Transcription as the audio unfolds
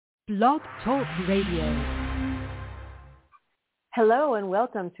Blog Talk Radio. Hello and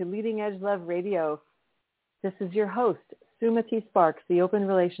welcome to Leading Edge Love Radio. This is your host, Sumati Sparks, the Open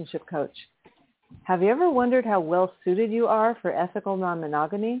Relationship Coach. Have you ever wondered how well suited you are for ethical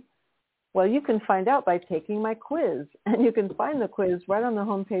non-monogamy? Well, you can find out by taking my quiz, and you can find the quiz right on the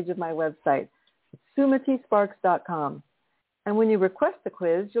homepage of my website, sumatisparks.com. And when you request the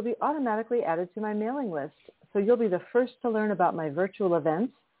quiz, you'll be automatically added to my mailing list, so you'll be the first to learn about my virtual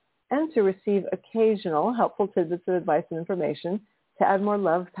events and to receive occasional helpful tidbits of advice and information to add more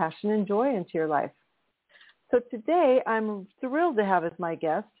love, passion, and joy into your life. So today, I'm thrilled to have as my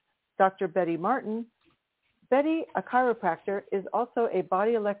guest Dr. Betty Martin. Betty, a chiropractor, is also a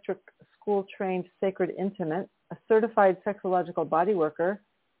body electric school-trained sacred intimate, a certified sexological body worker,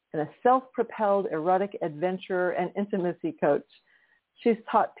 and a self-propelled erotic adventurer and intimacy coach. She's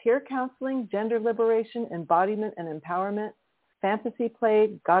taught peer counseling, gender liberation, embodiment and empowerment, fantasy play,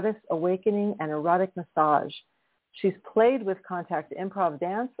 goddess awakening, and erotic massage. She's played with contact improv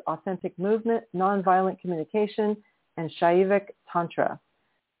dance, authentic movement, nonviolent communication, and Shaivic Tantra.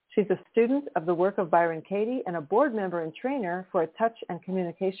 She's a student of the work of Byron Katie and a board member and trainer for a touch and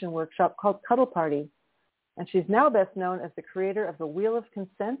communication workshop called Cuddle Party. And she's now best known as the creator of The Wheel of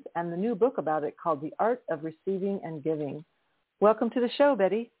Consent and the new book about it called The Art of Receiving and Giving. Welcome to the show,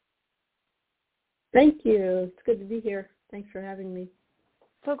 Betty. Thank you. It's good to be here. Thanks for having me.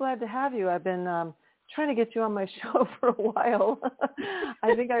 So glad to have you. I've been trying to get you on my show for a while.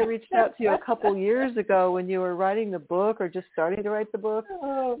 I think I reached out to you a couple years ago when you were writing the book or just starting to write the book,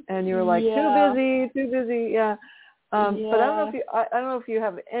 and you were like, too busy. Yeah. But I don't know if you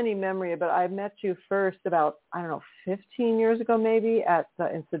have any memory, but I met you first about 15 years ago maybe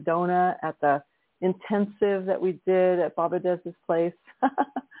in Sedona at the intensive that we did at Baba Dez's place.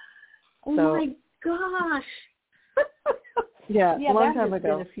 Oh my gosh. Yeah, a long time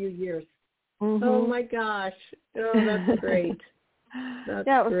ago. That has been a few years. Mm-hmm. Oh my gosh. Oh, that's great. That's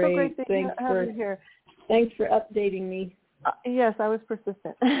it was great. so great to have you here. Thanks for updating me. Yes, I was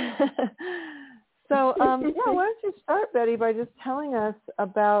persistent. So, why don't you start, Betty, by just telling us a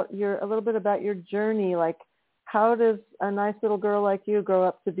little bit about your journey? Like, how does a nice little girl like you grow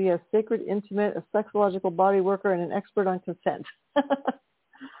up to be a sacred intimate, a sexological body worker, and an expert on consent?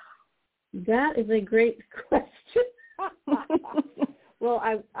 That is a great question. Well,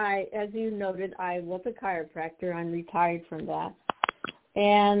 I, as you noted, I was a chiropractor. I'm retired from that.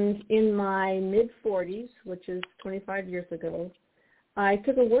 And in my mid-40s, which is 25 years ago, I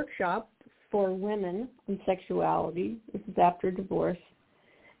took a workshop for women in sexuality. This is after divorce.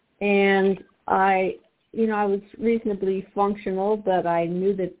 And I was reasonably functional, but I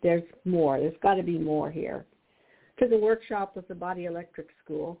knew that there's more. There's got to be more here. Took a workshop with the Body Electric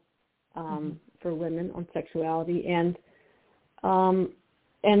School for women on sexuality, and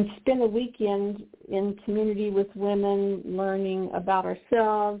spent a weekend in community with women, learning about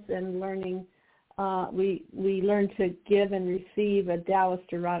ourselves and learning. We learned to give and receive a Taoist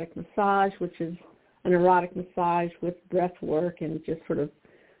erotic massage, which is an erotic massage with breath work, and it just sort of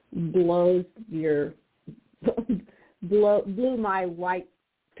blew my white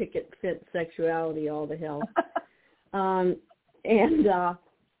picket fence sexuality all to hell,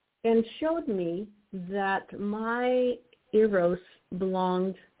 and showed me that my eros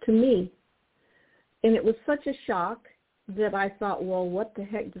belonged to me. And it was such a shock that I thought, well, what the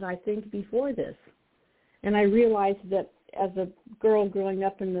heck did I think before this? And I realized that as a girl growing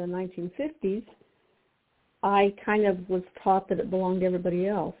up in the 1950s, I kind of was taught that it belonged to everybody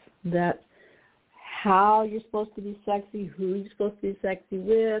else, that how you're supposed to be sexy, who you're supposed to be sexy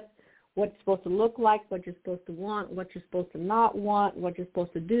with, what you're supposed to look like, what you're supposed to want, what you're supposed to not want, what you're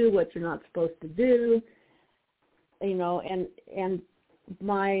supposed to do, what you're not supposed to do, and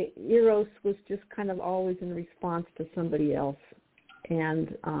my eros was just kind of always in response to somebody else.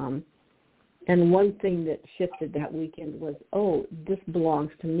 And one thing that shifted that weekend was, this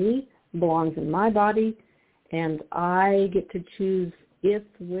belongs to me, belongs in my body, and I get to choose if,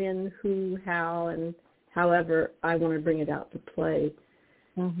 when, who, how, and however I want to bring it out to play.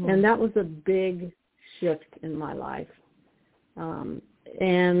 Mm-hmm. And that was a big shift in my life.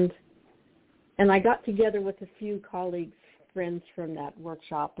 And I got together with a few colleagues, friends from that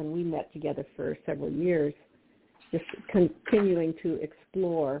workshop, and we met together for several years, just continuing to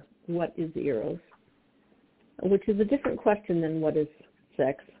explore what is eros, which is a different question than what is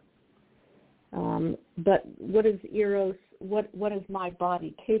sex. But what is eros? What is my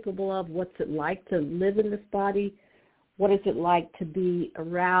body capable of? What's it like to live in this body? What is it like to be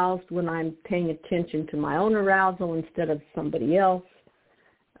aroused when I'm paying attention to my own arousal instead of somebody else?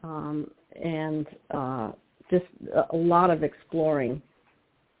 And just a lot of exploring.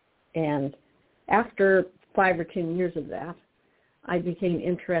 And after 5 or 10 years of that, I became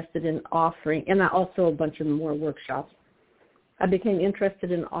interested in offering, and also a bunch of more workshops. I became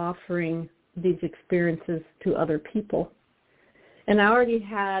interested in offering these experiences to other people. And I already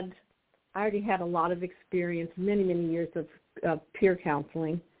had a lot of experience, many, many years of peer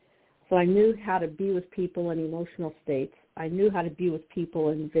counseling. So I knew how to be with people in emotional states. I knew how to be with people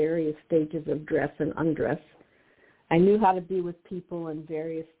in various stages of dress and undress. I knew how to be with people in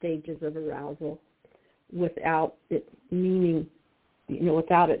various stages of arousal without it meaning,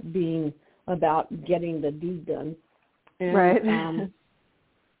 without it being about getting the deed done. And, right.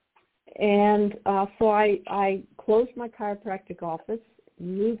 So I closed my chiropractic office,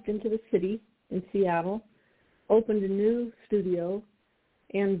 moved into the city in Seattle, opened a new studio,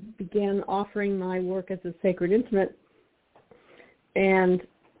 and began offering my work as a sacred intimate. And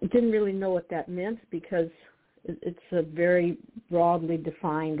didn't really know what that meant because it's a very broadly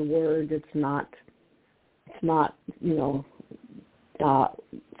defined word. It's not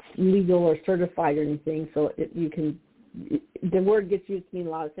legal or certified or anything. So the word gets used to mean a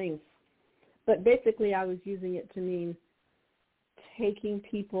lot of things. But basically, I was using it to mean taking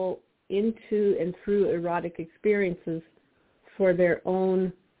people into and through erotic experiences for their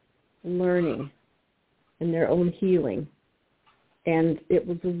own learning and their own healing. And it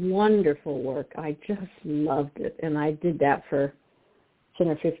was wonderful work. I just loved it. And I did that for 10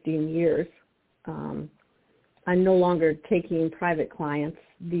 or 15 years. I'm no longer taking private clients.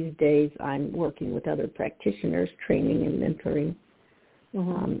 These days I'm working with other practitioners, training and mentoring.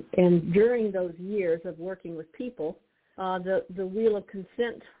 Mm-hmm. And during those years of working with people, the wheel of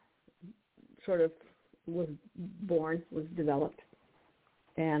consent sort of was developed.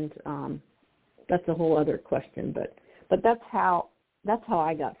 And that's a whole other question, but that's how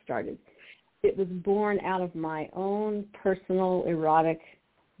I got started. It was born out of my own personal erotic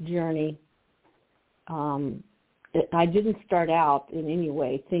journey. I didn't start out in any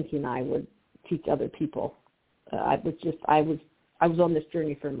way thinking I would teach other people. I was on this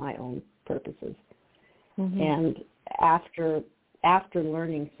journey for my own purposes. Mm-hmm. And after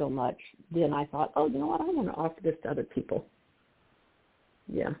learning so much, then I thought, oh, you know what? I want to offer this to other people.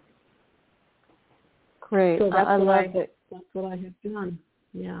 Yeah. Great. So I love that. That's what I have done.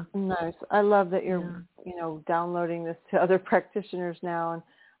 Yeah. Nice. I love that you're, downloading this to other practitioners now. And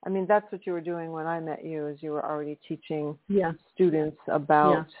I mean, that's what you were doing when I met you, is you were already teaching students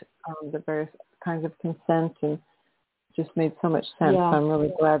about the various kinds of consent, and it just made so much sense. Yeah. I'm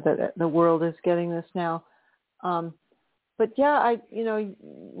really glad that the world is getting this now. But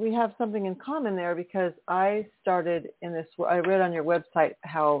we have something in common there, because I started in this. I read on your website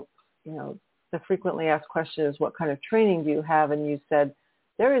how, the frequently asked question is, what kind of training do you have? And you said,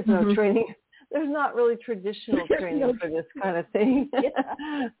 there is no training. There's not really traditional training for this kind of thing.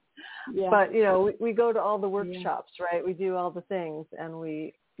 Yeah. But, we go to all the workshops, right? We do all the things, and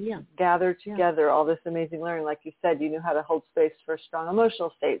we gather together all this amazing learning. Like you said, you knew how to hold space for strong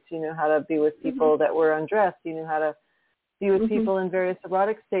emotional states. You knew how to be with people that were undressed. You knew how to be with people in various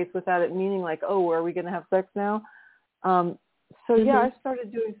erotic states without it meaning like, oh, are we going to have sex now? I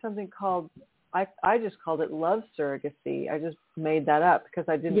started doing something called, I just called it love surrogacy. I just made that up because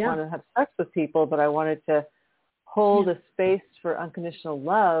I didn't want to have sex with people, but I wanted to hold a space for unconditional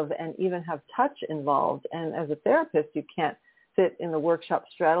love and even have touch involved. And as a therapist, you can't sit in the workshop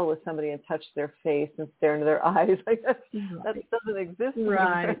straddle with somebody and touch their face and stare into their eyes. Like that doesn't exist.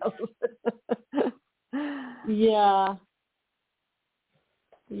 Right. Yeah.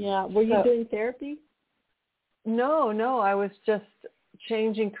 Were you doing therapy? No. I was just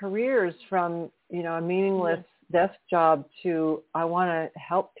changing careers from, a meaningless desk job to, I want to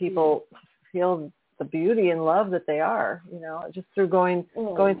help people feel the beauty and love that they are, just through going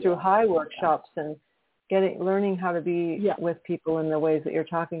through high workshops and learning how to be with people in the ways that you're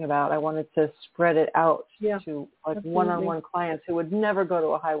talking about. I wanted to spread it out to one-on-one clients who would never go to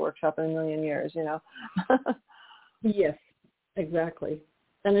a high workshop in a million years, Yes, exactly.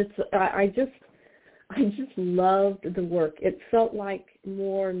 And I just loved the work. It felt like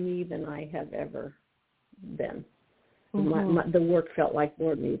more me than I have ever been. Mm-hmm. The work felt like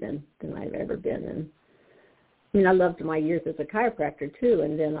more me than I've ever been. And I mean, I loved my years as a chiropractor too,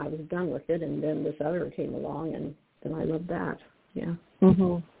 and then I was done with it, and then this other came along, and then I loved that. Yeah.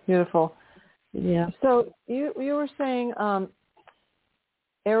 Mm-hmm. Beautiful. Yeah. So you were saying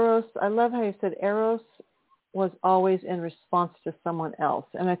Eros. I love how you said Eros was always in response to someone else,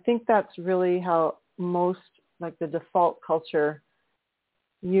 and I think that's really how most, like the default culture,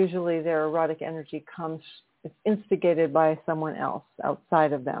 usually their erotic energy comes. It's instigated by someone else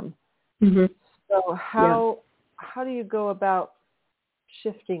outside of them. Mm-hmm. So how do you go about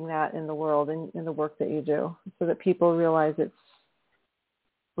shifting that in the world and in the work that you do, so that people realize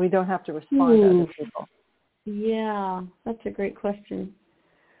we don't have to respond to other people? Yeah, that's a great question.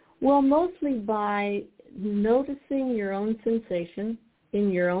 Well, mostly by noticing your own sensation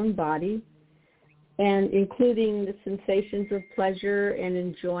in your own body, and including the sensations of pleasure and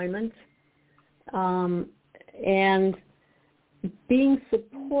enjoyment, and being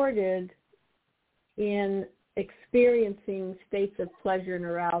supported in experiencing states of pleasure and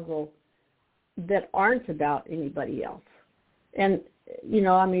arousal that aren't about anybody else. And,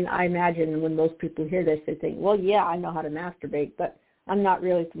 I imagine when most people hear this, they think, well, yeah, I know how to masturbate, but I'm not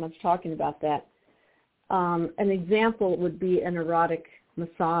really so much talking about that. An example would be an erotic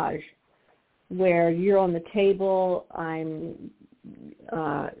massage, where you're on the table, I'm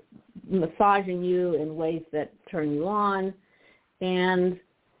massaging you in ways that turn you on, and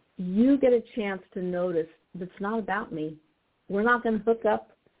you get a chance to notice it's not about me. We're not going to hook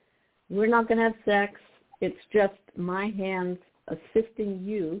up. We're not going to have sex. It's just my hands assisting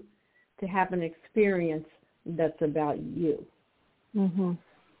you to have an experience that's about you. Mm-hmm.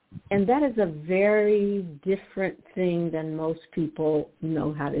 And that is a very different thing than most people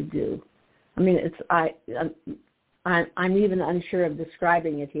know how to do. I mean, I'm even unsure of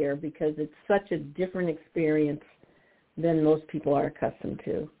describing it here because it's such a different experience than most people are accustomed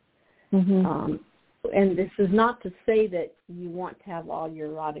to. Mm-hmm. And this is not to say that you want to have all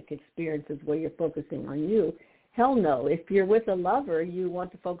your erotic experiences where you're focusing on you. Hell no. If you're with a lover, you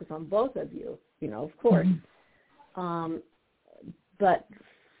want to focus on both of you, of course. Mm-hmm. But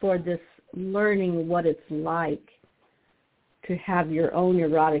for this learning what it's like to have your own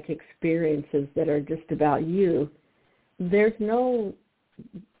erotic experiences that are just about you, there's no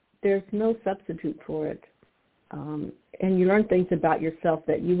substitute for it. And you learn things about yourself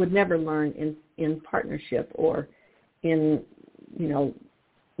that you would never learn in partnership or in,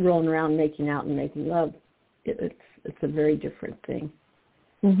 rolling around making out and making love. It's a very different thing.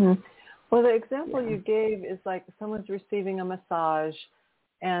 Mm-hmm. Well, the example you gave is like someone's receiving a massage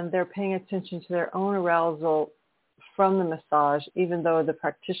and they're paying attention to their own arousal from the massage, even though the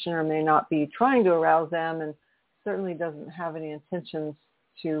practitioner may not be trying to arouse them and certainly doesn't have any intentions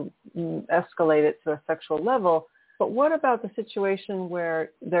to escalate it to a sexual level. But what about the situation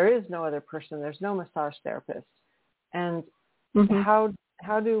where there is no other person, there's no massage therapist? And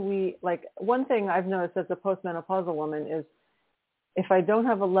how do we, like, one thing I've noticed as a postmenopausal woman is if I don't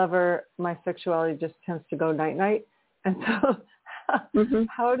have a lover, my sexuality just tends to go night-night. And so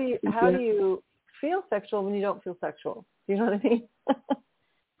how do you feel sexual when you don't feel sexual? Do you know what I mean?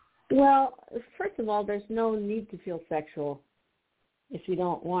 Well, first of all, there's no need to feel sexual if you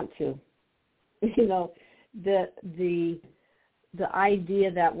don't want to. The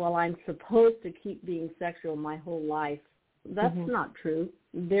idea that, well, I'm supposed to keep being sexual my whole life, that's not true.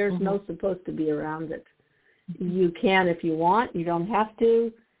 There's no supposed to be around it. You can if you want. You don't have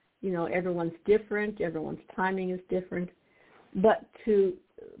to. Everyone's different. Everyone's timing is different. But to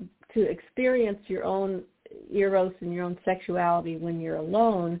experience your own eros and your own sexuality when you're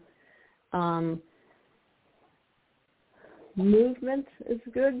alone, movement is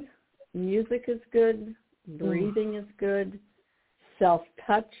good. Music is good. Breathing is good.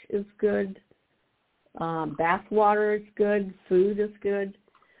 Self-touch is good. Bath water is good. Food is good.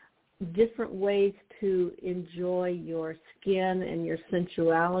 Different ways to enjoy your skin and your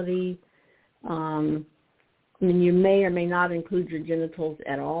sensuality. You may or may not include your genitals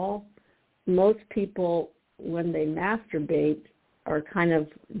at all. Most people, when they masturbate, are kind of,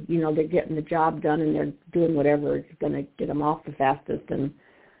 they're getting the job done and they're doing whatever is going to get them off the fastest, and,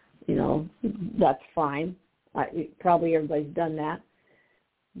 that's fine. Probably everybody's done that.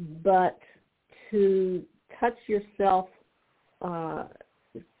 But to touch yourself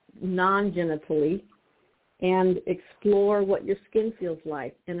non-genitally and explore what your skin feels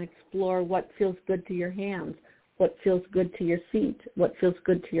like and explore what feels good to your hands, what feels good to your feet, what feels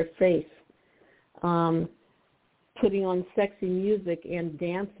good to your face. Putting on sexy music and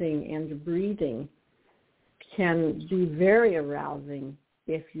dancing and breathing can be very arousing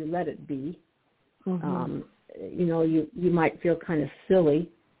if you let it be. You might feel kind of silly,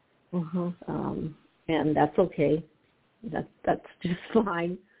 and that's okay. That's just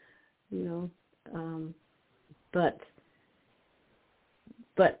fine, But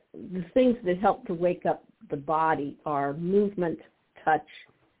the things that help to wake up the body are movement, touch,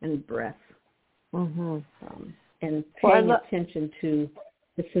 and breath, and paying attention to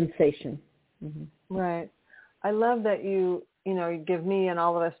the sensation. Right. I love that you give me and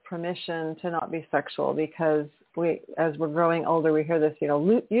all of us permission to not be sexual, because as we're growing older, we hear this,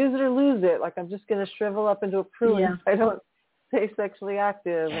 use it or lose it. Like, I'm just going to shrivel up into a prune if I don't stay sexually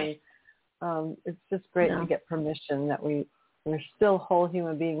active. And it's just great Yeah. to get permission that we're still whole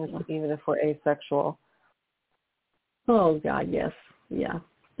human beings, even if we're asexual. Oh, God, yes. Yeah.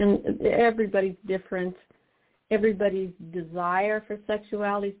 And everybody's different. Everybody's desire for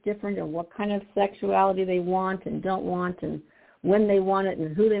sexuality is different, and what kind of sexuality they want and don't want, and when they want it,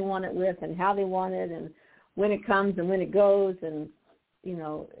 and who they want it with, and how they want it, and when it comes and when it goes. And, you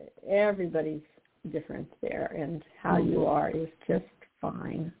know, everybody's different there, and how you are is just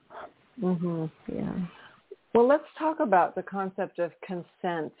fine. Mm-hmm. Yeah. Well, let's talk about the concept of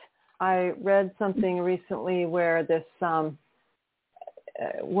consent. I read something recently where this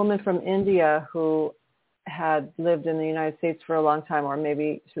woman from India who had lived in the United States for a long time, or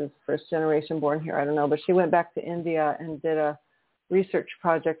maybe she was first generation born here, I don't know, but she went back to India and did a research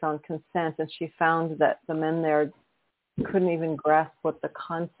project on consent, and she found that the men there couldn't even grasp what the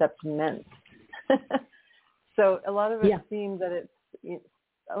concept meant. So a lot of us seem that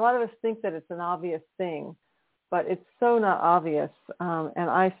a lot of us think that it's an obvious thing, but it's so not obvious. And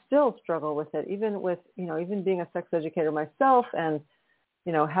I still struggle with it, even with, even being a sex educator myself and,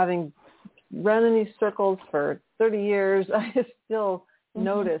 having run in these circles for 30 years, I still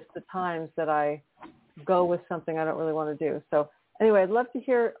notice the times that I go with something I don't really want to do. So anyway, I'd love to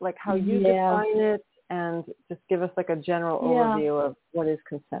hear like how you define it and just give us like a general overview of what is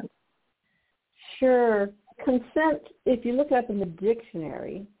consent. Sure. Consent, if you look it up in the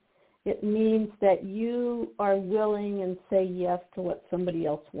dictionary, it means that you are willing and say yes to what somebody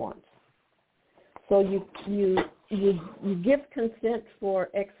else wants. So you give consent for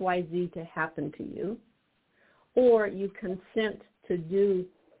XYZ to happen to you, or you consent to do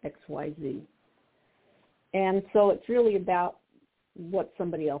XYZ. And so it's really about what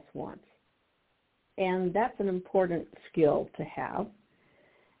somebody else wants. And that's an important skill to have.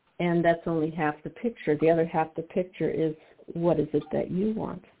 And that's only half the picture. The other half the picture is, what is it that you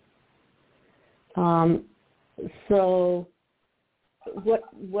want? And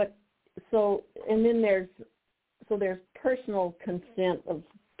then there's personal consent of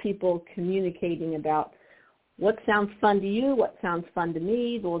people communicating about what sounds fun to you, what sounds fun to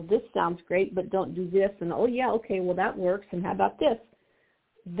me. Well, this sounds great, but don't do this. And, oh, yeah, okay, well, that works. And how about this?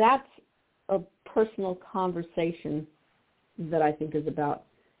 That's a personal conversation that I think is about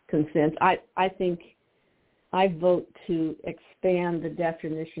consent. I think I vote to expand the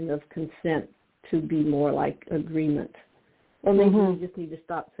definition of consent to be more like agreement. Or maybe we just need to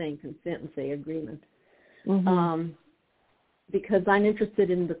stop saying consent and say agreement. Because I'm interested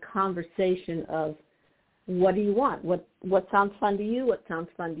in the conversation of, what do you want? What sounds fun to you? What sounds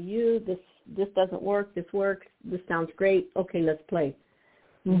fun to you? This doesn't work. This works. This sounds great. Okay, let's play.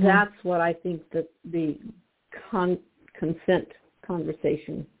 That's what I think that the consent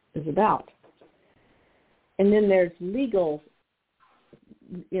conversation is about. And then there's legal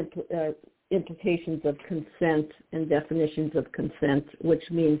implications of consent and definitions of consent, which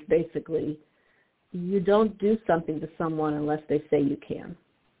means basically you don't do something to someone unless they say you can.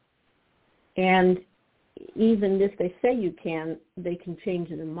 And even if they say you can, they can change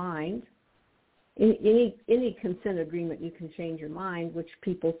their mind. In any consent agreement, you can change your mind, which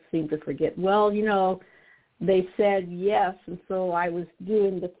people seem to forget. Well, they said yes, and so I was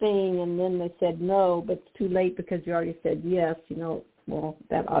doing the thing, and then they said no, but it's too late because you already said yes. Well,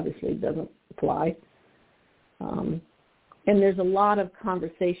 that obviously doesn't apply. And there's a lot of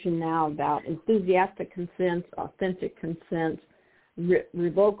conversation now about enthusiastic consent, authentic consent,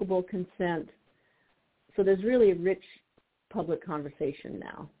 revocable consent. So there's really a rich public conversation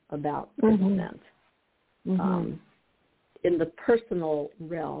now about consent. In the personal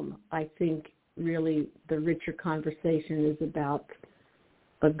realm, I think really the richer conversation is about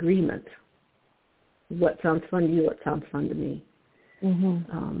agreement. What sounds fun to you? What sounds fun to me?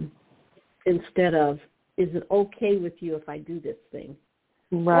 Instead of, is it okay with you if I do this thing?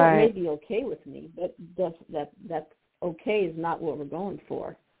 Right. Well, it may be okay with me, but that okay is not what we're going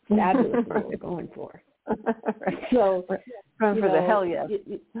for. Fabulous is what we're going for. Right. So, for the hell yes.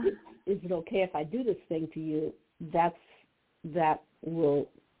 Is it okay if I do this thing to you? That will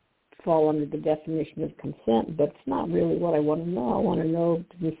fall under the definition of consent, but it's not really what I want to know. I want to know,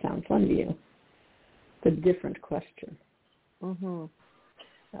 does this sound fun to you? It's a different question.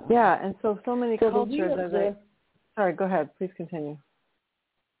 Yeah, and so many cultures sorry, go ahead. Please continue.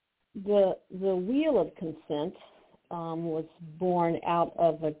 The wheel of consent was born out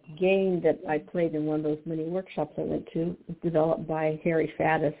of a game that I played in one of those many workshops I went to. It was developed by Harry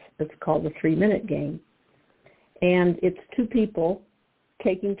Faddis. It's called the 3-Minute Game. And it's two people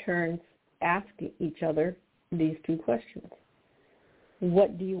taking turns asking each other these two questions.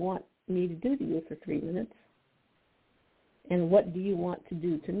 What do you want me to do to you for 3 minutes? And what do you want to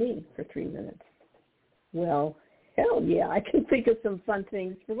do to me for 3 minutes? Well, hell yeah, I can think of some fun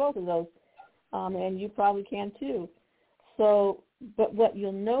things for both of those, and you probably can too. So, but what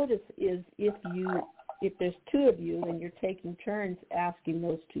you'll notice is if there's 2 of you and you're taking turns asking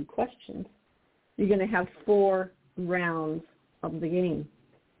those 2 questions, you're going to have 4 rounds of the game.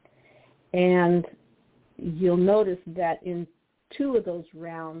 And you'll notice that in 2 of those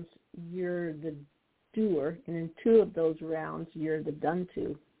rounds, you're the doer, and in 2 of those rounds, you're the done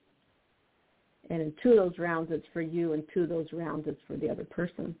to. And in 2 of those rounds, it's for you, and 2 of those rounds, it's for the other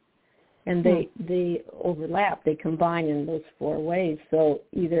person. And they overlap. They combine in those 4 ways. So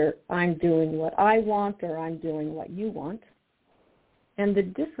either I'm doing what I want or I'm doing what you want. And the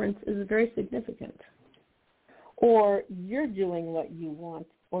difference is very significant. Or you're doing what you want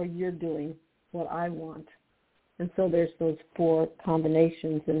or you're doing what I want. And so there's those 4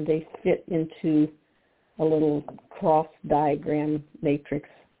 combinations, and they fit into a little cross diagram matrix,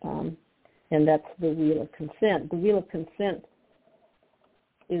 and that's the Wheel of Consent. The Wheel of Consent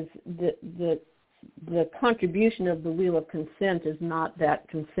is the contribution of the Wheel of Consent is not that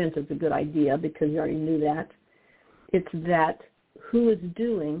consent is a good idea, because you already knew that. It's that who is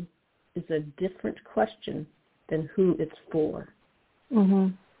doing is a different question than who it's for. Mm-hmm.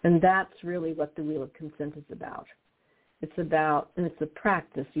 And that's really what the Wheel of Consent is about. It's about, and it's a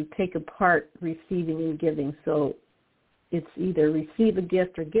practice. You take apart receiving and giving. So it's either receive a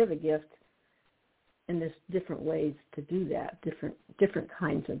gift or give a gift, and there's different ways to do that, different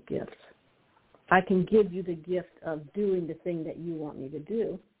kinds of gifts. I can give you the gift of doing the thing that you want me to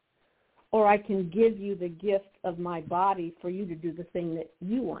do, or I can give you the gift of my body for you to do the thing that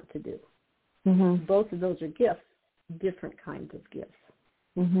you want to do. Mm-hmm. Both of those are gifts, different kinds of gifts.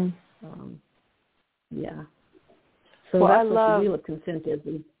 Mm-hmm. Yeah. So well, that's what the Wheel of Consent is.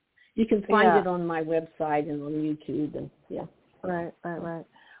 And you can find it on my website and on YouTube. And Right.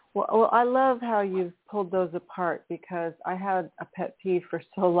 Well, I love how you've pulled those apart, because I had a pet peeve for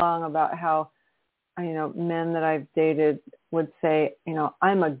so long about how, men that I've dated would say,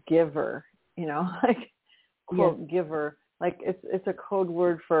 I'm a giver, like, quote, giver. Like it's a code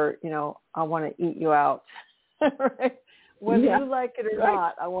word for, I want to eat you out, right? Whether you like it or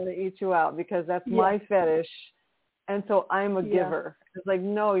not, I want to eat you out because that's my fetish. And so I'm a giver. It's like,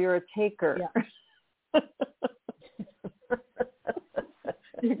 no, you're a taker. Yeah.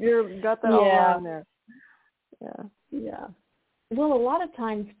 You've got that all wrong there. Yeah. Well, a lot of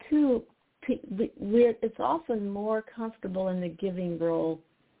times, too, it's often more comfortable in the giving role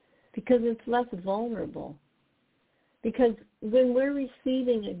because it's less vulnerable. Because when we're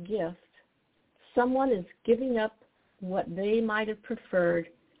receiving a gift, someone is giving up what they might have preferred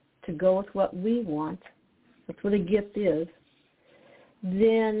to go with what we want. That's what a gift is.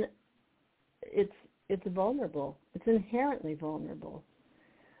 Then it's vulnerable. It's inherently vulnerable.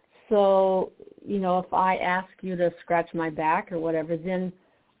 So, if I ask you to scratch my back or whatever, then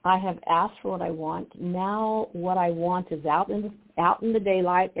I have asked for what I want. Now what I want is out in the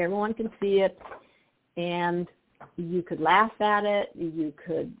daylight. Everyone can see it, and you could laugh at it. You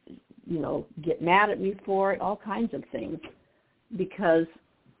could, get mad at me for it, all kinds of things, because,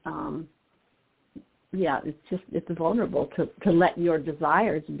 it's vulnerable to let your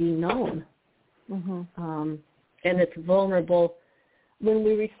desires be known. Mm-hmm. And it's vulnerable. When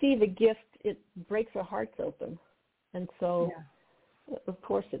we receive a gift, it breaks our hearts open. And so, of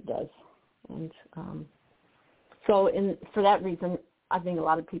course it does. And for that reason, I think a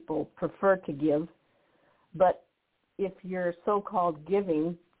lot of people prefer to give. But if you're so-called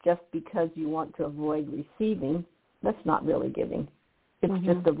giving just because you want to avoid receiving, that's not really giving. It's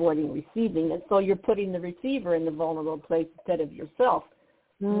just avoiding receiving. And so you're putting the receiver in the vulnerable place instead of yourself.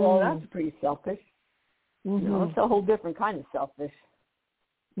 Well, that's pretty selfish. Mm-hmm. It's a whole different kind of selfish.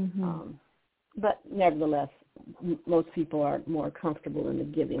 Mm-hmm. But nevertheless, most people are more comfortable in the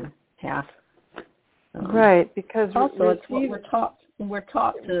giving half. Right, because also it's what we're taught.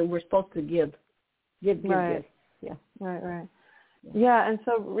 We're supposed to give. Give. Right. Yeah. Right. Yeah, and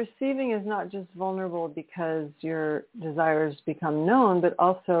so receiving is not just vulnerable because your desires become known, but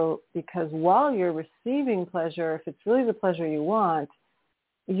also because while you're receiving pleasure, if it's really the pleasure you want,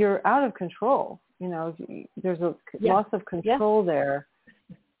 you're out of control. There's a loss of control there.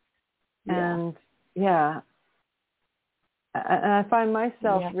 And and I find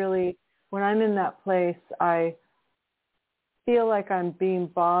myself really, when I'm in that place, I feel like I'm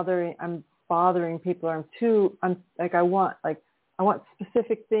bothering people. I want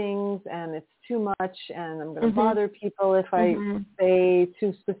specific things, and it's too much, and I'm going to bother people if I say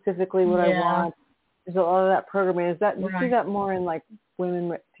too specifically what I want. There's a lot of that programming. Is that, you see that more in like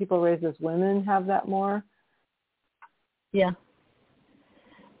women, people raised as women have that more? Yeah.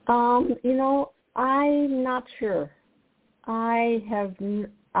 I'm not sure.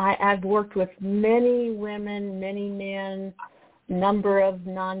 I've worked with many women, many men, number of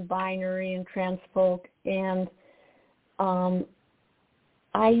non-binary and trans folk, and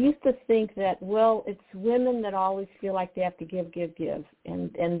I used to think that, well, it's women that always feel like they have to give,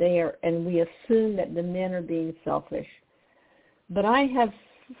 and we assume that the men are being selfish. But I have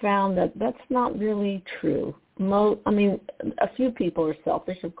found that that's not really true. A few people are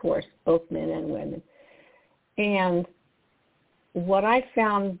selfish, of course, both men and women. And what I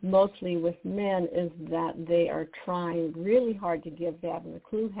found mostly with men is that they are trying really hard to give. They haven't a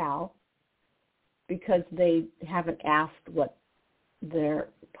clue how, because they haven't asked what their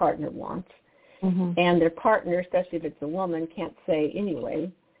partner wants. Mm-hmm. And their partner, especially if it's a woman, can't say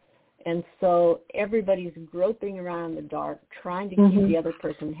anyway. And so everybody's groping around in the dark, trying to keep the other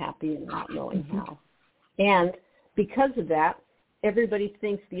person happy and not knowing how. And because of that, everybody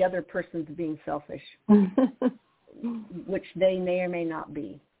thinks the other person's being selfish, which they may or may not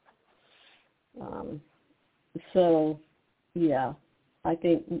be. I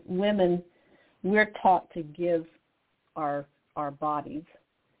think women, we're taught to give our bodies,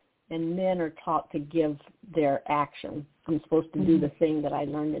 and men are taught to give their action. I'm supposed to do the thing that I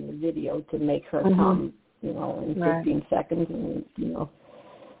learned in the video to make her come, in 15 seconds,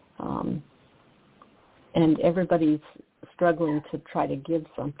 and everybody's struggling to try to give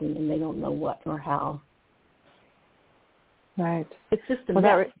something, and they don't know what or how. Right. It's just a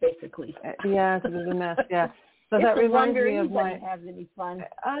mess, basically. Yeah, it's a mess. Yeah. So that reminds me of has any fun.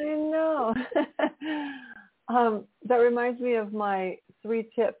 I know. That reminds me of my 3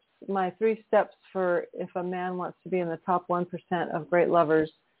 tips, my 3 steps for if a man wants to be in the top 1% of great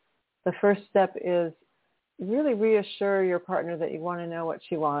lovers. The first step is really reassure your partner that you want to know what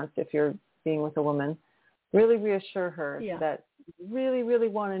she wants if you're being with a woman. Really reassure her that you really, really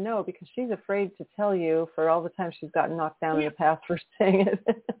want to know, because she's afraid to tell you for all the time she's gotten knocked down in the past for saying it.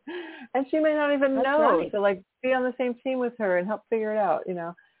 And she may not even know. Right. So be on the same team with her and help figure it out,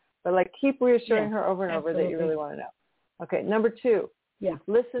 But keep reassuring her over and over that you really want to know. Okay, number 2,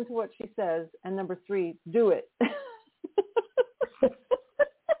 listen to what she says. And number 3, do it.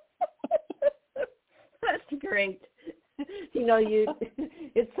 That's great.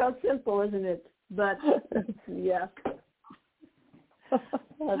 It's so simple, isn't it? But, yeah.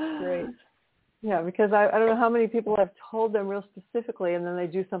 That's great. Yeah, because I don't know how many people have told them real specifically and then they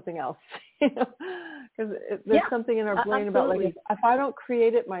do something else. Because there's something in our brain about if I don't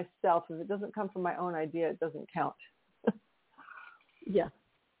create it myself, if it doesn't come from my own idea, it doesn't count. Yeah,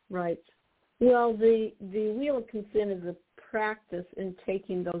 right. Well, the wheel of consent is a practice in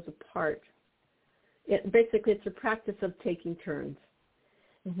taking those apart. Basically, it's a practice of taking turns.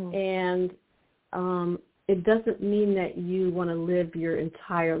 Mm-hmm. And it doesn't mean that you want to live your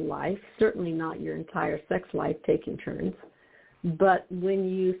entire life, certainly not your entire sex life, taking turns. But when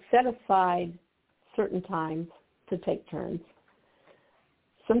you set aside certain times to take turns,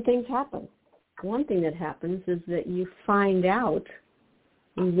 some things happen. One thing that happens is that you find out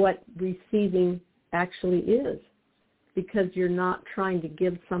what receiving actually is, because you're not trying to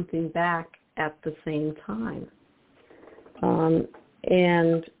give something back at the same time.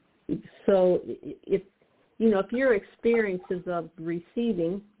 And so if your experiences of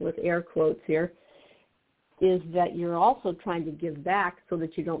receiving, with air quotes here, is that you're also trying to give back so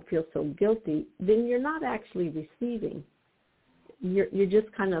that you don't feel so guilty, then you're not actually receiving. You're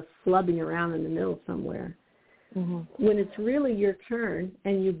just kind of flubbing around in the middle somewhere. Mm-hmm. When it's really your turn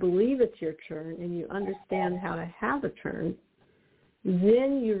and you believe it's your turn and you understand how to have a turn,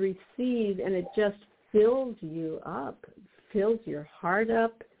 then you receive, and it just fills you up, fills your heart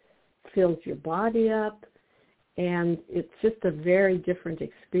up, fills your body up, and it's just a very different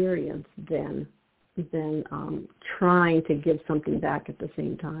experience than trying to give something back at the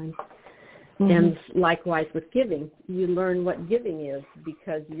same time. Mm-hmm. And likewise with giving, you learn what giving is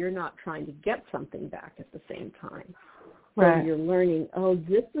because you're not trying to get something back at the same time. Right. So you're learning,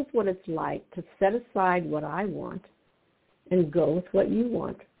 this is what it's like to set aside what I want and go with what you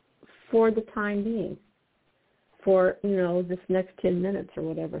want for the time being, for, this next 10 minutes or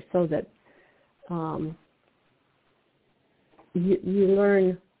whatever, so that you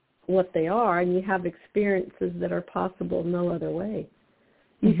learn what they are, and you have experiences that are possible no other way.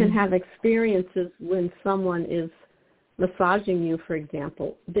 You mm-hmm. can have experiences when someone is massaging you, for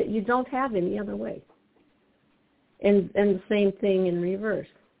example, that you don't have any other way. And the same thing in reverse.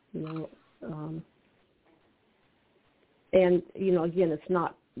 And, again, it's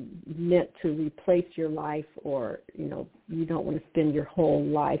not meant to replace your life, or, you don't want to spend your whole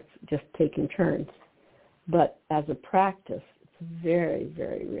life just taking turns. but as a practice, it's very,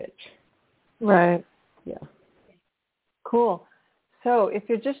 very rich. Right. Yeah. Cool. So if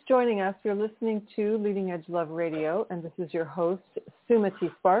you're just joining us, you're listening to Leading Edge Love Radio, and this is your host,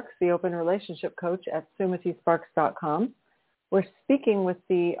 Sumati Sparks, the open relationship coach at sumatisparks.com. We're speaking with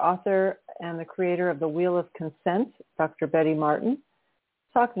the author and the creator of The Wheel of Consent, Dr. Betty Martin,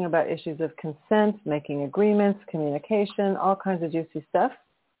 talking about issues of consent, making agreements, communication, all kinds of juicy stuff.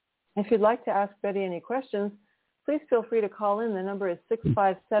 If you'd like to ask Betty any questions, please feel free to call in. The number is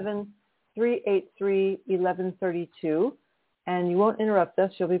 657-383-1132, and you won't interrupt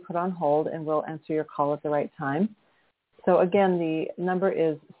us. You'll be put on hold, and we'll answer your call at the right time. So again, the number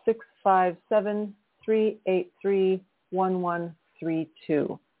is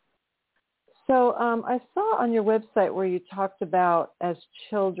 657-383-1132. So I saw on your website where you talked about as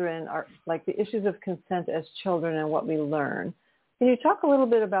children, like the issues of consent as children and what we learn. Can you talk a little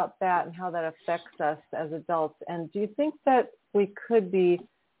bit about that and how that affects us as adults? And do you think that we could be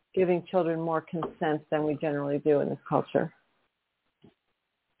giving children more consent than we generally do in this culture?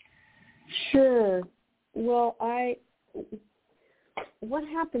 Sure. Well, what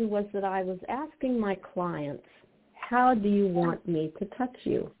happened was that I was asking my clients, how do you want me to touch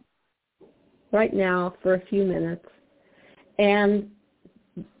you right now for a few minutes? And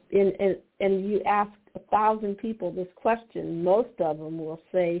you ask 1,000 people this question, most of them will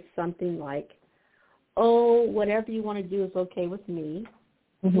say something like, oh, whatever you want to do is okay with me,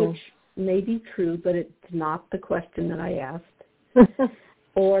 which may be true, but it's not the question that I asked.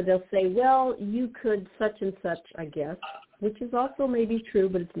 Or they'll say, well, you could such and such, I guess, which is also maybe true,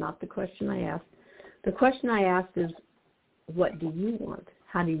 but it's not the question I asked. The question I asked is, what do you want?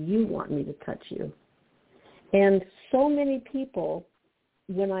 How do you want me to touch you? And so many people,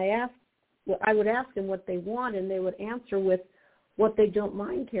 when I would ask them what they want, and they would answer with what they don't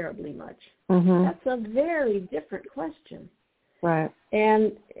mind terribly much. That's a very different question. Right.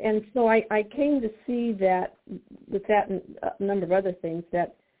 And so I came to see that, with that and a number of other things,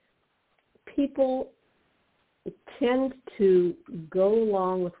 that people tend to go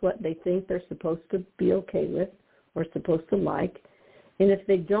along with what they think they're supposed to be okay with or supposed to like. And if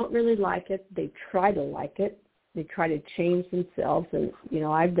they don't really like it, they try to like it. They try to change themselves. And,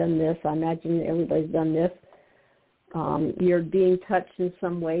 I've done this. I imagine everybody's done this. You're being touched in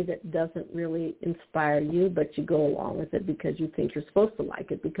some way that doesn't really inspire you, but you go along with it because you think you're supposed to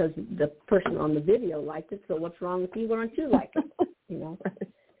like it because the person on the video liked it, so what's wrong with you? Why don't you like it?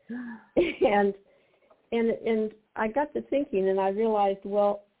 And I got to thinking, and I realized,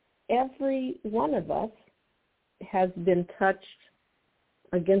 well, every one of us has been touched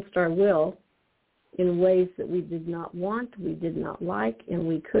against our will in ways that we did not want, we did not like, and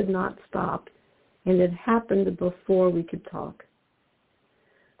we could not stop. And it happened before we could talk.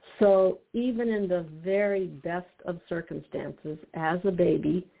 So even in the very best of circumstances, as a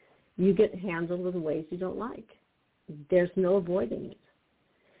baby, you get handled in ways you don't like. There's no avoiding it.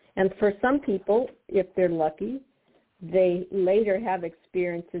 And for some people, if they're lucky, they later have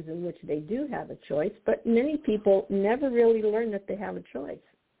experiences in which they do have a choice, but many people never really learn that they have a choice.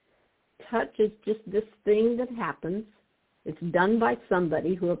 Touch is just this thing that happens. It's done by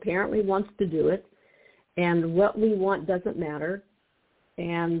somebody who apparently wants to do it, and what we want doesn't matter,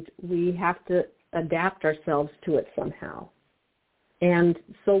 and we have to adapt ourselves to it somehow. And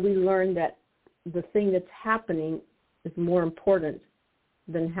so we learn that the thing that's happening is more important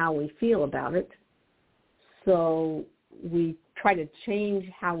than how we feel about it. So we try to change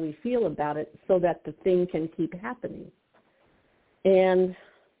how we feel about it so that the thing can keep happening. And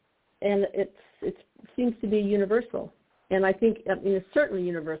it seems to be universal. And I think it's certainly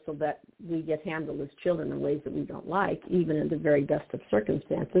universal that we get handled as children in ways that we don't like, even in the very best of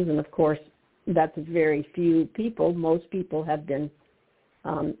circumstances. And, of course, that's very few people. Most people have been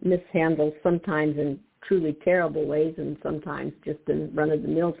mishandled, sometimes in truly terrible ways and sometimes just in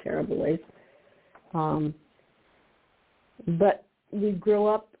run-of-the-mill terrible ways. But we grow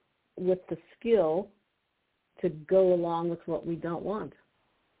up with the skill to go along with what we don't want.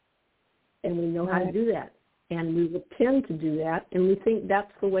 And we know how to do that. And we will tend to do that, and we think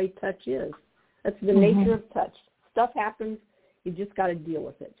that's the way touch is. That's the nature of touch. Stuff happens, you just got to deal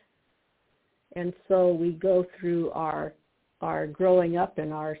with it. And so we go through our growing up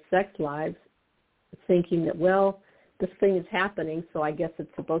in our sex lives thinking that, well, this thing is happening, so I guess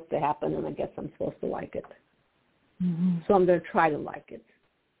it's supposed to happen, and I guess I'm supposed to like it. So I'm going to try to like it.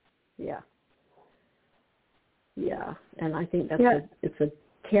 Yeah. And I think that's it's a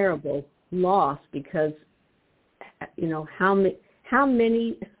terrible loss because, how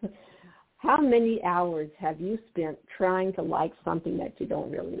many hours have you spent trying to like something that you don't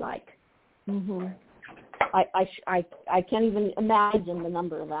really like? I can't even imagine the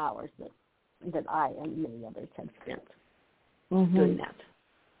number of hours that I and many others have spent doing that.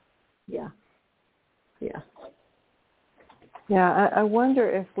 Yeah. Yeah, I wonder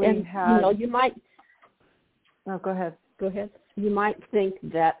if we had... you might... Oh, go ahead. Go ahead. You might think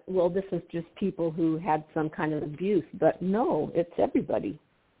that, well, this is just people who had some kind of abuse, but no, it's everybody.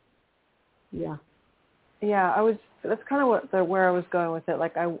 Yeah. Yeah, that's kind of where I was going with it.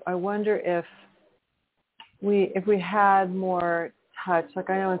 Like, I wonder if we had more touch. Like,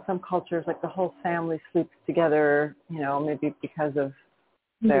 I know in some cultures, like the whole family sleeps together, maybe because of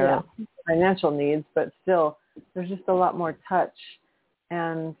their financial needs, but still there's just a lot more touch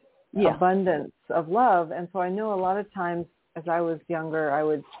and abundance of love. And so I know a lot of times as I was younger, I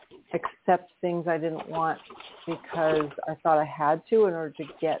would accept things I didn't want because I thought I had to in order to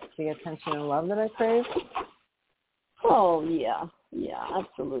get the attention and love that I craved. Oh, yeah,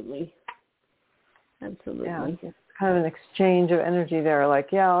 absolutely. Yeah, it's kind of an exchange of energy there.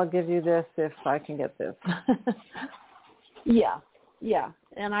 Like, I'll give you this if I can get this. Yeah.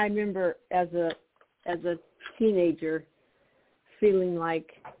 And I remember as a teenager feeling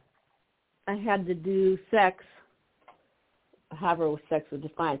like I had to do sex, however sex was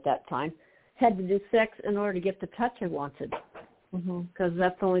defined at that time, had to do sex in order to get the touch I wanted, because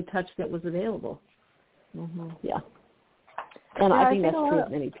that's the only touch that was available. Yeah. And I think that's true of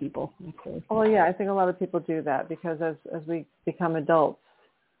many people. Well, yeah, I think a lot of people do that because as we become adults,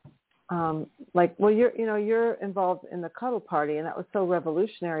 you're involved in the cuddle party, and that was so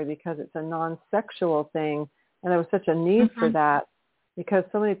revolutionary because it's a non-sexual thing, and there was such a need for that because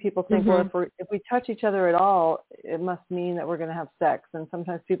so many people think, well, if we touch each other at all, it must mean that we're going to have sex, and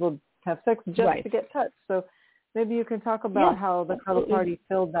sometimes people have sex just to get touched. So maybe you can talk about how the cuddle party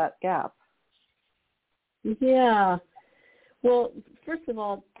filled that gap. Yeah. Well, first of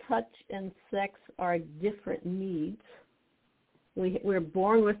all, touch and sex are different needs. We're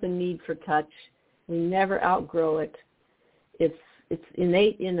born with a need for touch. We never outgrow it. It's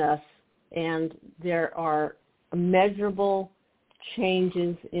innate in us, and there are measurable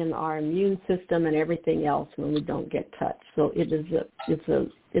changes in our immune system and everything else when we don't get touched. So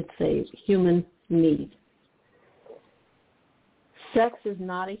it's a human need. Sex is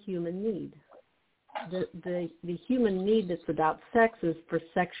not a human need. The human need that's without sex is for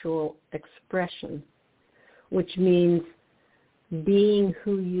sexual expression, which means being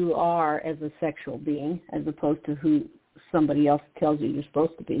who you are as a sexual being as opposed to who somebody else tells you you're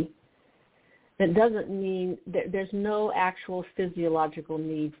supposed to be. That doesn't mean there's no actual physiological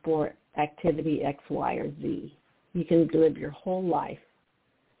need for activity X, Y, or Z. You can live your whole life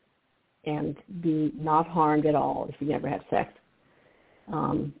and be not harmed at all if you never have sex.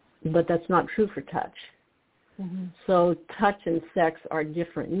 But that's not true for touch. So touch and sex are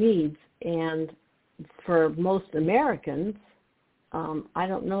different needs, and for most Americans, I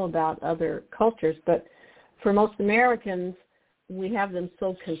don't know about other cultures, but for most Americans, we have them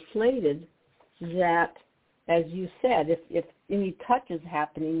so conflated that, as you said, if any touch is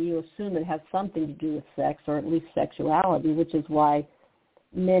happening, you assume it has something to do with sex or at least sexuality, which is why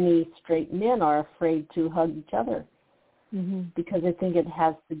many straight men are afraid to hug each other because they think it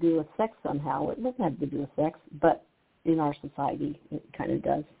has to do with sex somehow. It doesn't have to do with sex, but in our society it kind of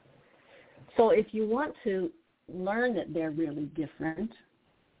does. So if you want to learn that they're really different,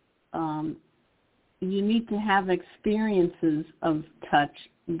 you need to have experiences of touch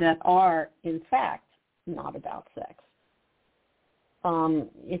that are, in fact, not about sex.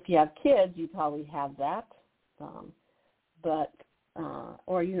 If you have kids, you probably have that,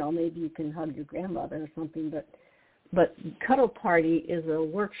 or maybe you can hug your grandmother or something. But Cuddle Party is a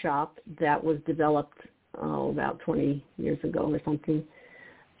workshop that was developed about 20 years ago or something,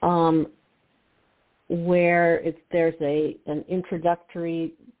 where there's an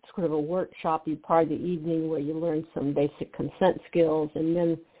introductory sort of a workshop part of the evening where you learn some basic consent skills, and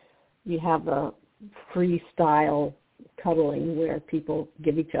then you have a freestyle cuddling where people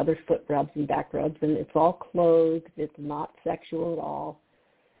give each other foot rubs and back rubs, and it's all clothed. It's not sexual at all.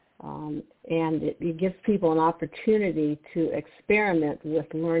 And it gives people an opportunity to experiment with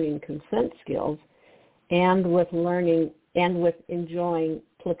learning consent skills and with learning and with enjoying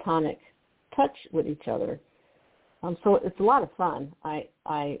platonic touch with each other. So it's a lot of fun.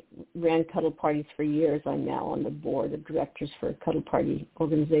 I ran Cuddle Parties for years. I'm now on the board of directors for a Cuddle Party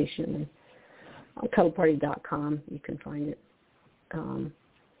organization. And on cuddleparty.com, you can find it.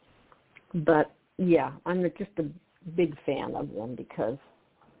 But, yeah, I'm just a big fan of them because,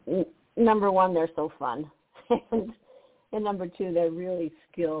 number one, they're so fun. and number two, they're really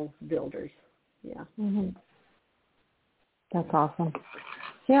skill builders. Yeah. That's awesome.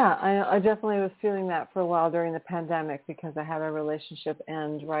 Yeah, I definitely was feeling that for a while during the pandemic because I had a relationship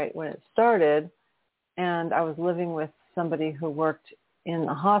end right when it started, and I was living with somebody who worked in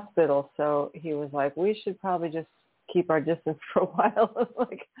a hospital, so he was like, we should probably just keep our distance for a while. I was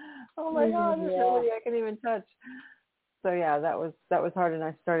like, oh my God, there's nobody I can even touch. So yeah, that was hard, and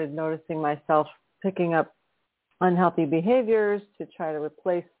I started noticing myself picking up unhealthy behaviors to try to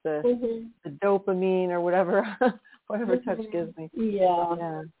replace the dopamine or whatever touch gives me.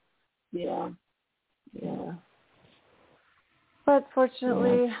 Yeah. But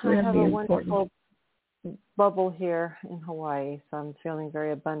fortunately, I have a wonderful important bubble here in Hawaii, so I'm feeling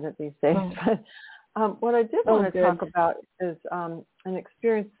very abundant these days. But what I did want to talk about is an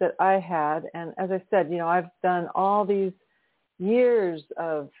experience that I had, and as I said, I've done all these years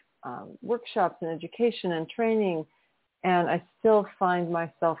of workshops and education and training, and I still find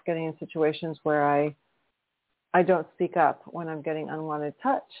myself getting in situations where I don't speak up when I'm getting unwanted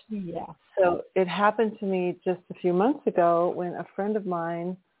touch. Yeah. So it happened to me just a few months ago when a friend of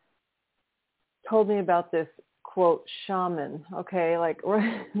mine told me about this, quote, shaman. Okay, like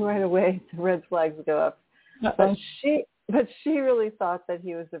right away the red flags go up. But she really thought that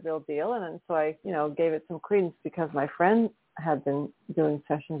he was the real deal, and so I, gave it some credence because my friend had been doing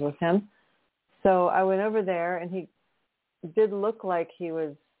sessions with him. So I went over there, and he did look like he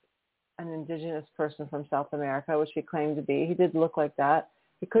was an indigenous person from South America, which he claimed to be. He did look like that.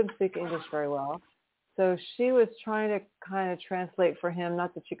 He couldn't speak English very well. So she was trying to kind of translate for him,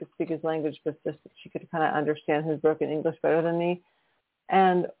 not that she could speak his language, but just that she could kind of understand his broken English better than me.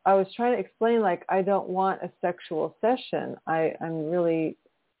 And I was trying to explain, like, I don't want a sexual session. I'm really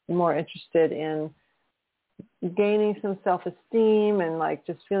more interested in gaining some self-esteem and, like,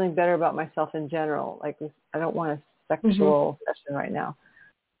 just feeling better about myself in general. Like, I don't want a sexual session right now.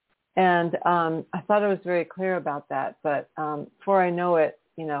 And I thought I was very clear about that. But before I know it,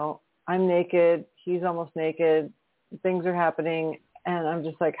 I'm naked. He's almost naked. Things are happening. And I'm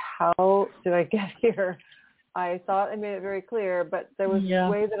just like, how did I get here? I thought I made it very clear, but there was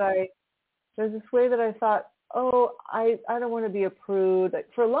this way that I thought, oh, I don't want to be a prude. Like,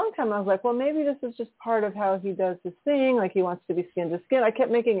 for a long time, I was like, well, maybe this is just part of how he does his thing. Like, he wants to be skin to skin. I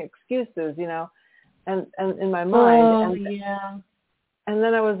kept making excuses, and in my mind. And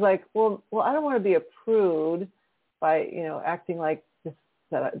then I was like, well, I don't want to be a prude by, acting like this,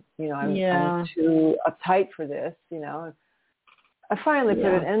 that, I'm too uptight for this, I finally put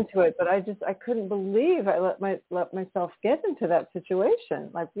an end to it, but I couldn't believe I let myself get into that situation.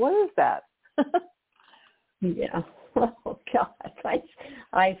 Like, what is that? Yeah. Oh God,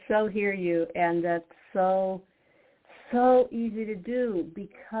 I so hear you, and that's so easy to do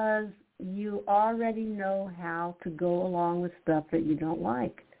because you already know how to go along with stuff that you don't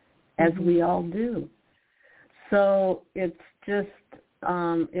like, as we all do. So it's just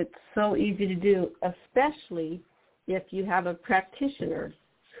it's so easy to do, especially if you have a practitioner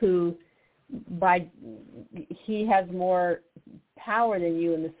who he has more power than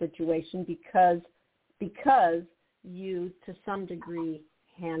you in the situation because you, to some degree,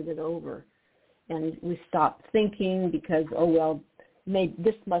 hand it over. And we stop thinking because, maybe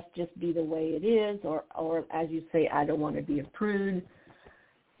this must just be the way it is, or as you say, I don't want to be a prude.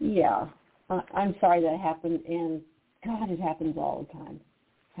 Yeah, I'm sorry that happened, and God, it happens all the time.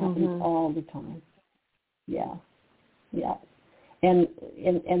 Happens all the time. Yeah. And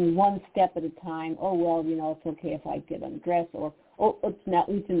one step at a time. It's okay if I get undressed, or it's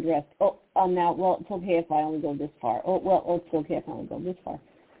undressed. It's okay if I only go this far. It's okay if I only go this far.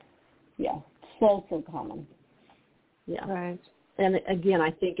 Yeah, so common. Yeah. Right. And again,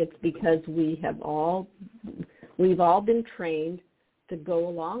 I think it's because we've all been trained to go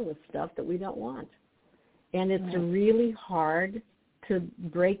along with stuff that we don't want, and it's really hard to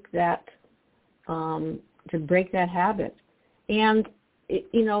break that habit. And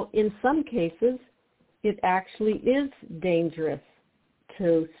in some cases, it actually is dangerous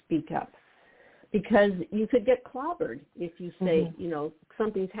to speak up because you could get clobbered if you say,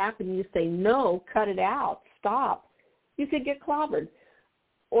 something's happening. You say no, cut it out, stop. You could get clobbered,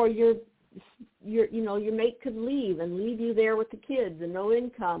 or your mate could leave you there with the kids and no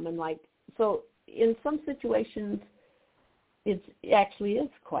income, and so in some situations it actually is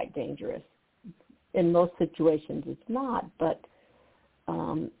quite dangerous. In most situations it's not, but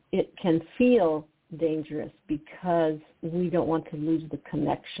it can feel dangerous because we don't want to lose the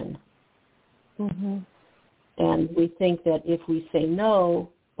connection. And we think that if we say no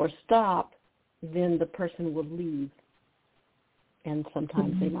or stop, then the person will leave. And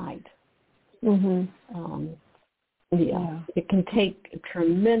sometimes they might. It can take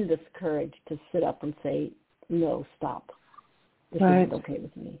tremendous courage to sit up and say, no, stop. This right. isn't okay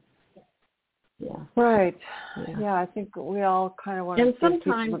with me. Yeah. Right. Yeah, I think we all kind of want to. And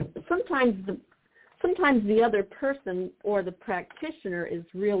sometimes the other person or the practitioner is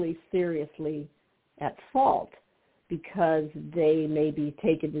really seriously at fault because they maybe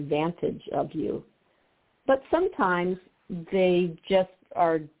taken advantage of you. But sometimes they just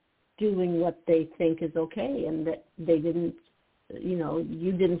are doing what they think is okay, and that they didn't,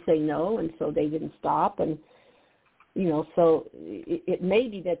 you didn't say no, and so they didn't stop, and so it may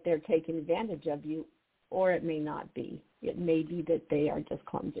be that they're taking advantage of you, or it may not be. It may be that they are just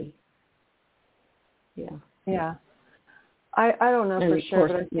clumsy. Yeah. Yeah. I don't know for sure,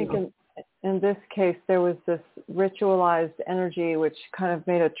 but I think in this case there was this ritualized energy which kind of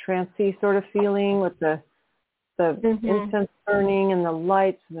made a trancey sort of feeling with the incense burning and the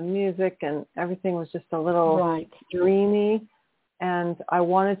lights and the music, and everything was just a little dreamy. And I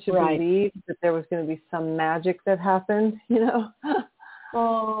wanted to believe that there was going to be some magic that happened,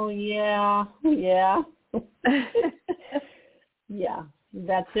 Oh, yeah. Yeah. Yeah,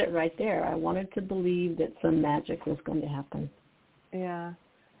 that's it right there. I wanted to believe that some magic was going to happen. Yeah.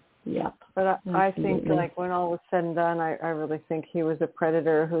 Yep. But I think, like, when all was said and done, I really think he was a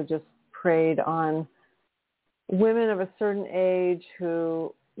predator who just preyed on women of a certain age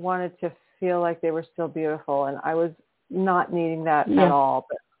who wanted to feel like they were still beautiful. And I was not needing that at all.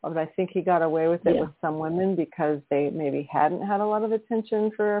 But I think he got away with it with some women because they maybe hadn't had a lot of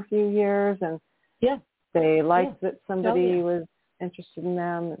attention for a few years, and they liked that somebody was interested in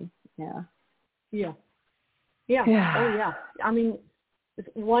them. And, Yeah. Oh, yeah. I mean,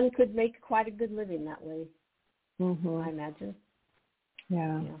 one could make quite a good living that way, I imagine.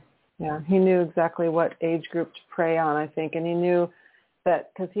 Yeah. He knew exactly what age group to prey on, I think, and he knew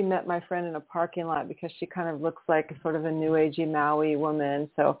that because he met my friend in a parking lot because she kind of looks like sort of a new agey Maui woman.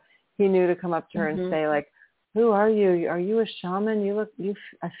 So he knew to come up to her and say, like, who are you? Are you a shaman?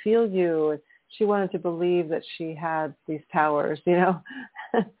 I feel you. And she wanted to believe that she had these powers,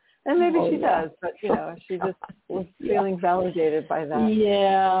 and maybe she does, but, she just was feeling validated by that.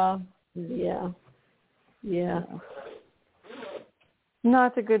 Yeah.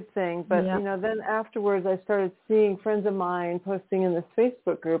 Not a good thing, but, then afterwards I started seeing friends of mine posting in this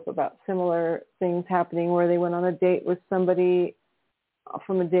Facebook group about similar things happening where they went on a date with somebody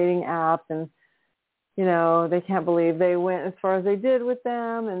from a dating app, and, they can't believe they went as far as they did with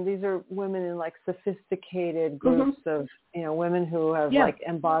them. And these are women in, like, sophisticated groups of, women who have, like,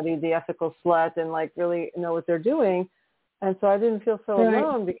 embodied the ethical slut and, like, really know what they're doing. And so I didn't feel so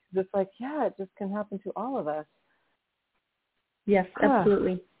alone because it's like, it just can happen to all of us. Yes,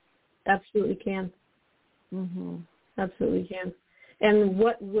 absolutely. Absolutely can. Absolutely can. And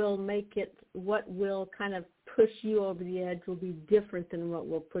what will kind of push you over the edge will be different than what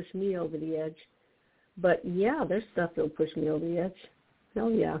will push me over the edge. But, there's stuff that will push me over the edge.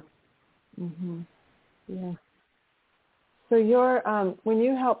 Hell yeah. Yeah. So when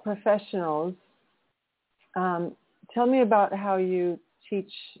you help professionals, tell me about how you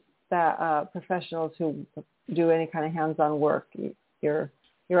teach that professionals who do any kind of hands-on work. You're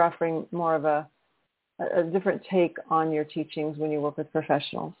offering more of a different take on your teachings when you work with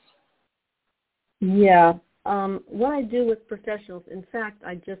professionals. Yeah. What I do with professionals, in fact,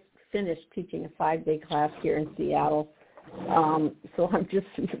 I just finished teaching a 5-day class here in Seattle, so I'm just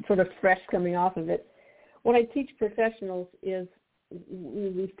sort of fresh coming off of it. What I teach professionals is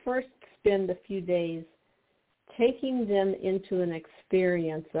we first spend a few days taking them into an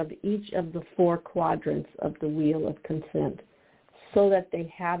experience of each of the 4 quadrants of the wheel of consent so that they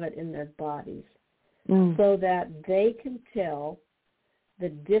have it in their bodies, so that they can tell the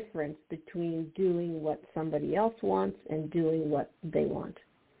difference between doing what somebody else wants and doing what they want.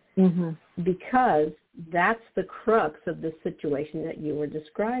 Because that's the crux of the situation that you were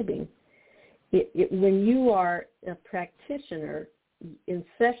describing. When you are a practitioner in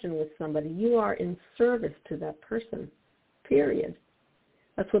session with somebody, you are in service to that person, period.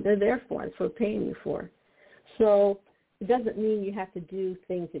 That's what they're there for. That's what they're paying you for. So it doesn't mean you have to do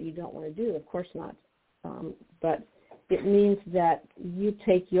things that you don't want to do. Of course not. But it means that you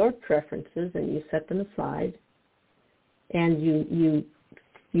take your preferences and you set them aside, and you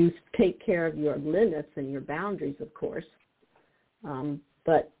take care of your limits and your boundaries, of course,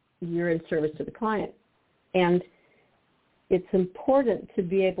 but you're in service to the client. And it's important to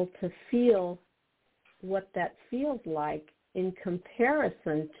be able to feel what that feels like in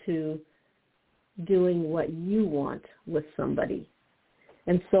comparison to doing what you want with somebody.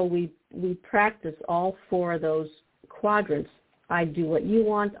 And so we practice all 4 of those quadrants. I do what you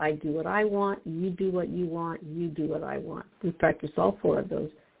want, I do what I want, you do what you want, you do what I want. We practice all 4 of those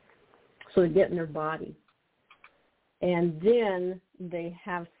so they get in their body. and then they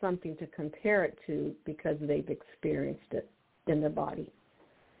have something to compare it to because they've experienced it in their body.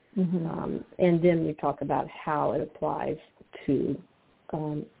 Mm-hmm. And then we talk about how it applies to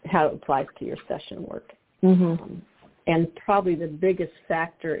your session work. Mm-hmm. And probably the biggest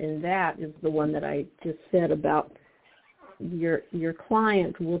factor in that is the one that I just said about your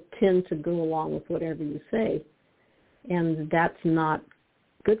client will tend to go along with whatever you say, and that's not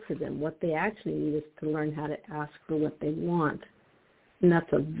good for them. What they actually need is to learn how to ask for what they want, and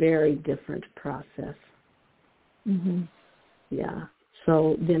that's a very different process. Mm-hmm. Yeah.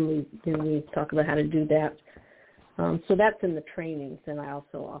 So then we talk about how to do that. So that's in the trainings, and I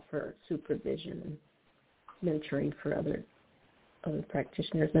also offer supervision and mentoring for other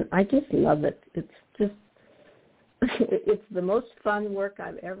practitioners, and I just love it. It's just it's the most fun work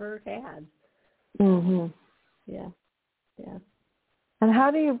I've ever had. Mm-hmm. Yeah. And how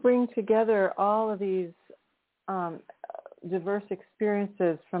do you bring together all of these diverse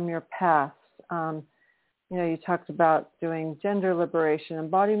experiences from your past? You talked about doing gender liberation,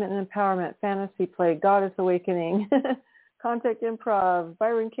 embodiment and empowerment, fantasy play, goddess awakening, contact improv,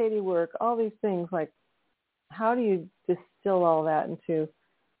 Byron Katie work, all these things. Like, how do you distill all that into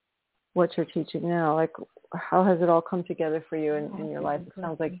what you're teaching now? Like, how has it all come together for you in your life? It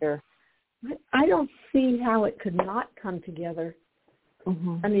sounds like you're... I don't see how it could not come together.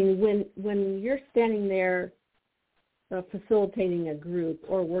 Mm-hmm. I mean, when you're standing there facilitating a group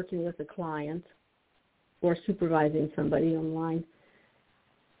or working with a client or supervising somebody online,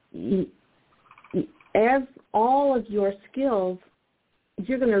 as all of your skills,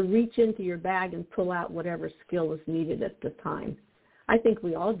 you're going to reach into your bag and pull out whatever skill is needed at the time. I think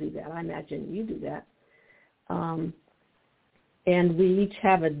we all do that. I imagine you do that. And we each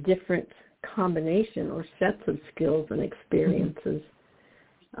have a different combination or sets of skills and experiences.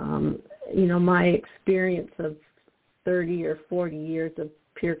 My experience of 30 or 40 years of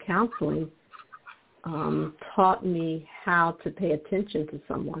peer counseling taught me how to pay attention to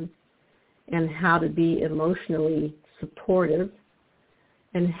someone and how to be emotionally supportive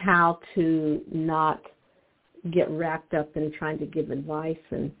and how to not get wrapped up in trying to give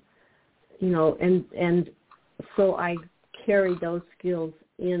advice and so I carry those skills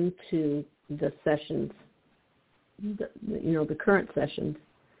into the sessions, the current sessions.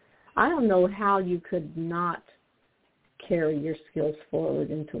 I don't know how you could not carry your skills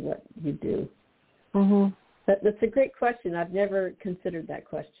forward into what you do. Mm-hmm. That's a great question. I've never considered that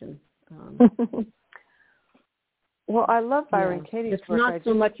question. Well, I love Byron Katie's it's work. Not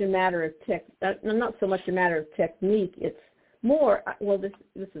so much a matter of technique. It's more. Well, this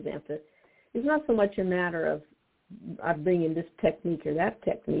is the answer. It's not so much a matter of I'm bringing this technique or that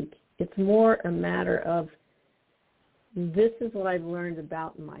technique. It's more a matter of this is what I've learned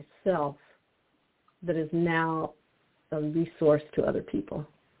about myself that is now a resource to other people.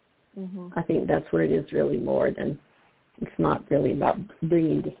 Mm-hmm. I think that's what it is really more than it's not really about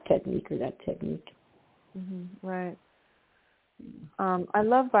bringing this technique or that technique. Mm-hmm. Right. I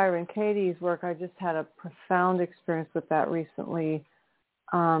love Byron Katie's work. I just had a profound experience with that recently.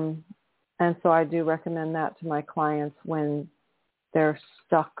 And so I do recommend that to my clients when they're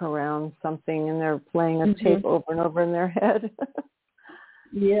stuck around something and they're playing a tape over and over in their head.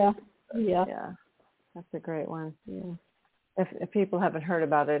 Yeah. That's a great one. Yeah. If people haven't heard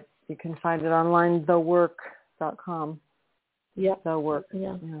about it, you can find it online, thework.com. Yeah. The Work.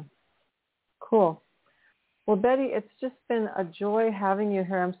 Yeah. Cool. Well, Betty, it's just been a joy having you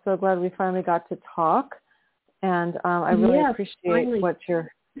here. I'm so glad we finally got to talk. And I really appreciate what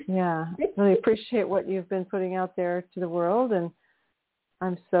really appreciate what you've been putting out there to the world. And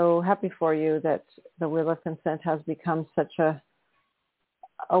I'm so happy for you that the Wheel of Consent has become such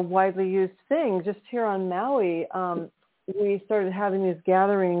a widely used thing. Just here on Maui, we started having these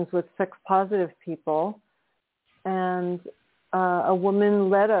gatherings with sex-positive people, and a woman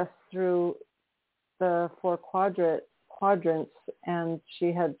led us through the 4 quadrants, and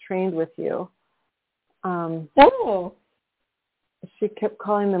she had trained with you. She kept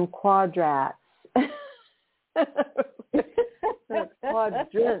calling them quadrats.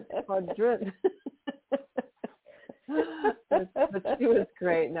 Quadrant. But she was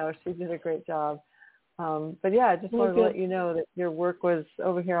great. No, she did a great job. But yeah, I just wanted to let you know that your work was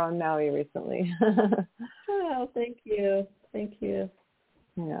over here on Maui recently. Oh, thank you.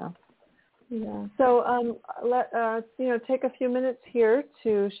 Yeah. Yeah. So take a few minutes here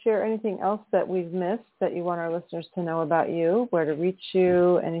to share anything else that we've missed that you want our listeners to know about you, where to reach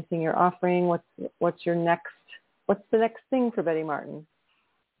you, anything you're offering, what's the next thing for Betty Martin?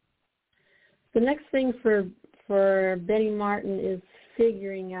 The next thing for Betty Martin is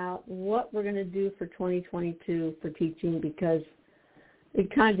figuring out what we're going to do for 2022 for teaching, because it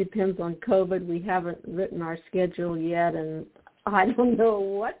kind of depends on COVID. We haven't written our schedule yet, and I don't know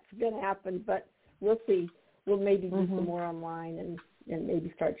what's going to happen, but we'll see. We'll maybe do some more online and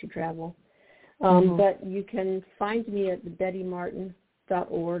maybe start to travel. But you can find me at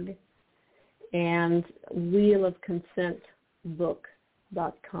bettymartin.org and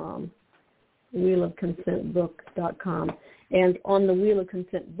wheelofconsentbook.com. wheelofconsentbook.com. And on the Wheel of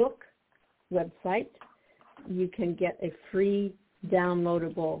Consent book website, you can get a free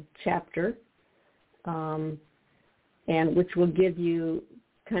downloadable chapter, and which will give you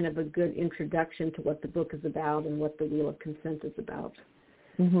kind of a good introduction to what the book is about and what the Wheel of Consent is about.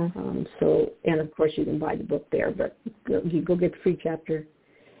 And of course you can buy the book there, but you go get the free chapter.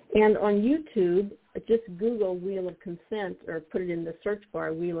 And on YouTube, just Google Wheel of Consent, or put it in the search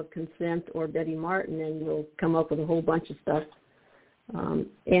bar, Wheel of Consent or Betty Martin, and you'll come up with a whole bunch of stuff.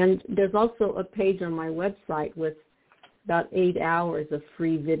 And there's also a page on my website with about 8 hours of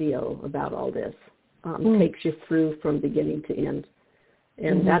free video about all this. Takes you through from beginning to end.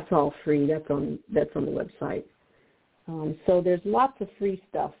 And that's all free. That's on the website. So there's lots of free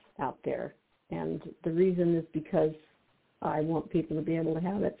stuff out there. And the reason is because I want people to be able to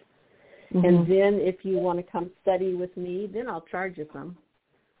have it. And then if you want to come study with me, then I'll charge you some.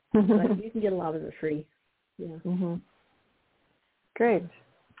 But you can get a lot of it free. Yeah. Great.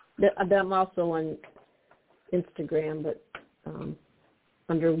 I'm also on Instagram, but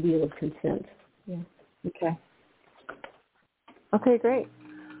under Wheel of Consent. Yeah. Okay, great.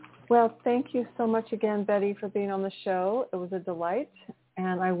 Well, thank you so much again, Betty, for being on the show. It was a delight,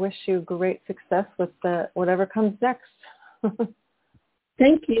 and I wish you great success with whatever comes next.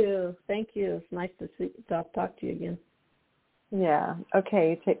 Thank you. It's nice to talk to you again. Yeah.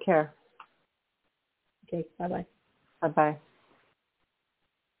 Okay. Take care. Okay. Bye-bye. Bye-bye.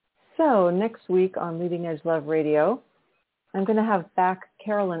 So next week on Leading Edge Love Radio, I'm going to have back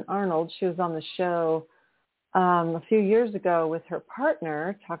Carolyn Arnold. She was on the show a few years ago with her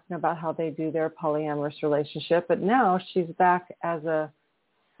partner, talking about how they do their polyamorous relationship. But now she's back as a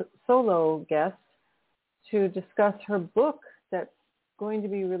solo guest to discuss her book that's going to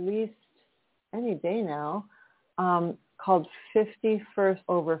be released any day now, called 50 First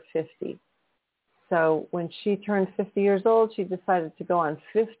Over 50. So when she turned 50 years old, she decided to go on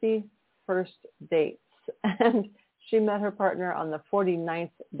 50 first dates. And she met her partner on the 49th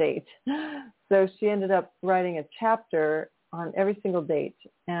date. So she ended up writing a chapter on every single date.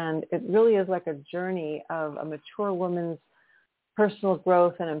 And it really is like a journey of a mature woman's personal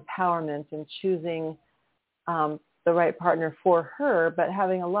growth and empowerment in choosing the right partner for her, but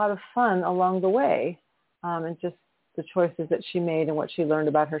having a lot of fun along the way, and just the choices that she made and what she learned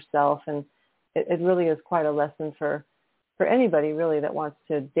about herself. And it really is quite a lesson for anybody, really, that wants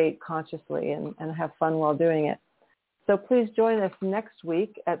to date consciously and have fun while doing it. So please join us next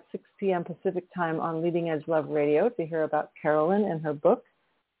week at 6 p.m. Pacific time on Leading Edge Love Radio to hear about Carolyn and her book.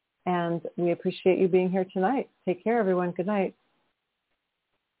 And we appreciate you being here tonight. Take care, everyone. Good night.